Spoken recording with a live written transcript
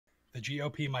The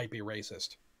GOP might be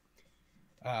racist.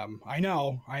 I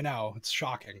know, it's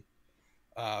shocking.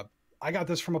 Uh, I got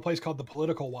this from a place called the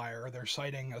Political Wire. They're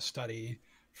citing a study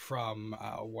from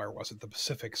where was it? The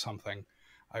Pacific something.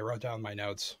 I wrote down my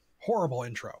notes. Horrible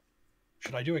intro.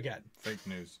 Should I do again? Fake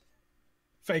news.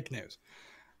 Fake news.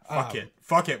 Fuck it.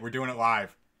 Fuck it. We're doing it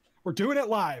live. We're doing it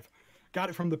live. Got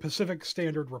it from the Pacific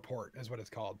Standard Report, is what it's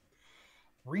called.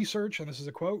 Research, and this is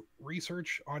a quote,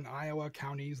 research on Iowa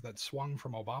counties that swung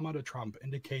from Obama to Trump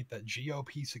indicate that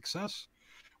GOP success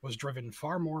was driven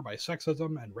far more by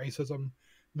sexism and racism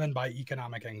than by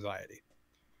economic anxiety.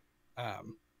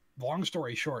 Long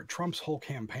story short, Trump's whole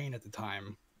campaign at the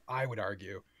time, I would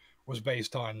argue, was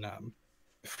based on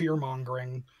fear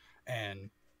mongering and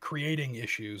creating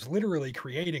issues, literally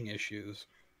creating issues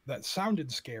that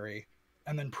sounded scary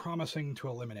and then promising to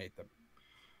eliminate them.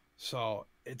 So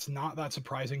it's not that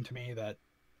surprising to me that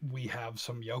we have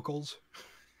some yokels,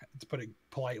 to put it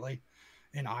politely,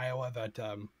 in Iowa that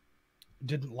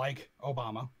didn't like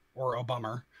Obama, or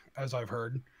Obama, as I've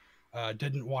heard,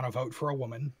 didn't want to vote for a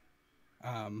woman,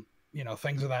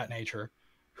 things of that nature,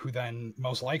 who then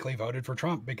most likely voted for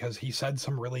Trump because he said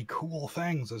some really cool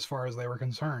things as far as they were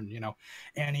concerned,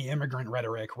 anti-immigrant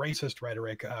rhetoric, racist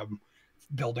rhetoric,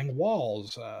 building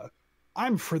walls,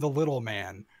 I'm for the little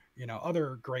man,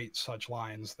 other great such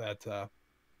lines that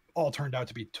all turned out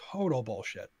to be total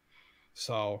bullshit.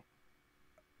 So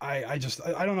I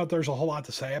don't know if there's a whole lot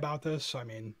to say about this. I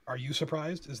mean, are you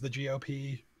surprised? Is the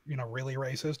GOP, really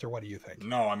racist, or what do you think?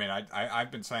 No, I mean,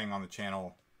 I've been saying on the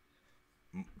channel,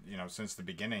 since the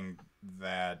beginning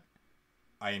that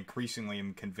I increasingly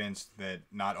am convinced that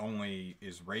not only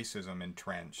is racism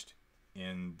entrenched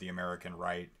in the American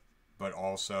right, but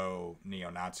also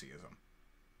neo-Nazism.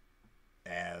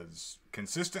 As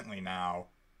consistently now,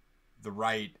 the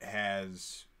right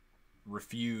has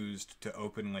refused to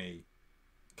openly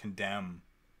condemn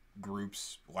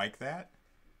groups like that.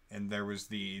 And there was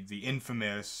the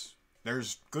infamous,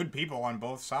 there's good people on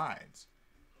both sides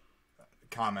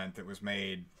comment that was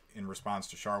made in response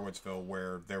to Charlottesville,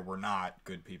 where there were not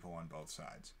good people on both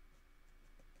sides.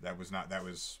 That was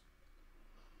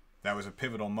a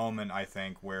pivotal moment, I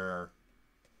think, where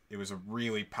it was a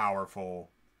really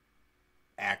powerful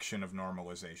action of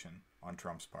normalization on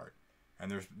Trump's part.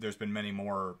 And there's been many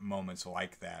more moments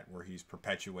like that where he's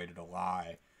perpetuated a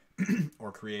lie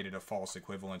or created a false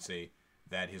equivalency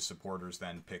that his supporters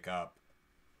then pick up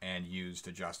and use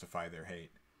to justify their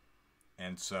hate.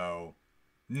 And so,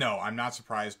 no, I'm not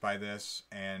surprised by this.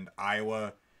 And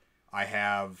Iowa, I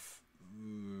have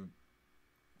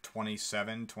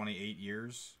 28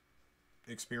 years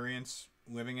experience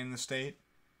living in the state.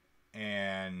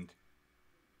 And,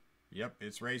 yep,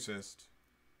 it's racist.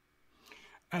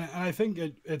 And I think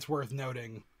it's worth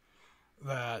noting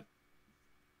that,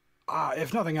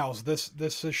 if nothing else, this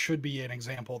should be an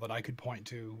example that I could point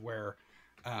to where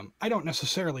I don't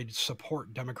necessarily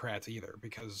support Democrats either,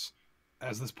 because,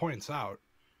 as this points out,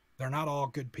 they're not all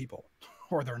good people,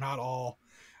 or they're not all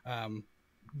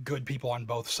good people on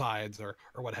both sides, or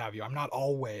what have you. I'm not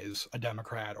always a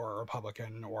Democrat or a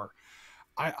Republican, or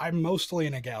I'm mostly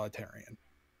an egalitarian.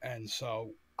 And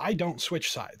so I don't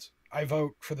switch sides. I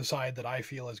vote for the side that I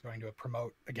feel is going to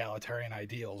promote egalitarian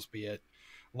ideals, be it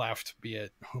left, be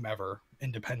it whomever,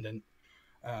 independent.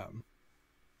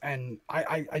 And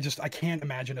I can't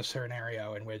imagine a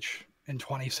scenario in which in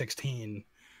 2016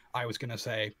 I was going to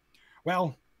say,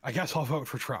 well, I guess I'll vote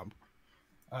for Trump.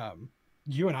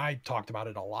 You and I talked about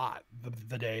it a lot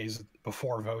the days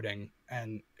before voting,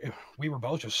 and we were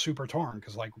both just super torn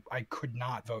because, I could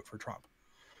not vote for Trump.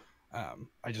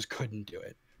 I just couldn't do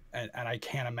it. And I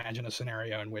can't imagine a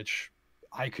scenario in which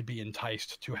I could be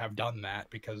enticed to have done that,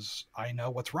 because I know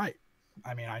what's right.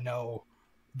 I mean, I know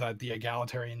that the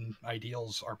egalitarian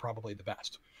ideals are probably the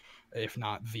best, if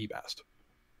not the best.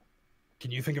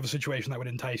 Can you think of a situation that would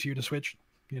entice you to switch?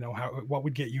 What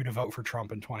would get you to vote for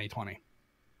Trump in 2020?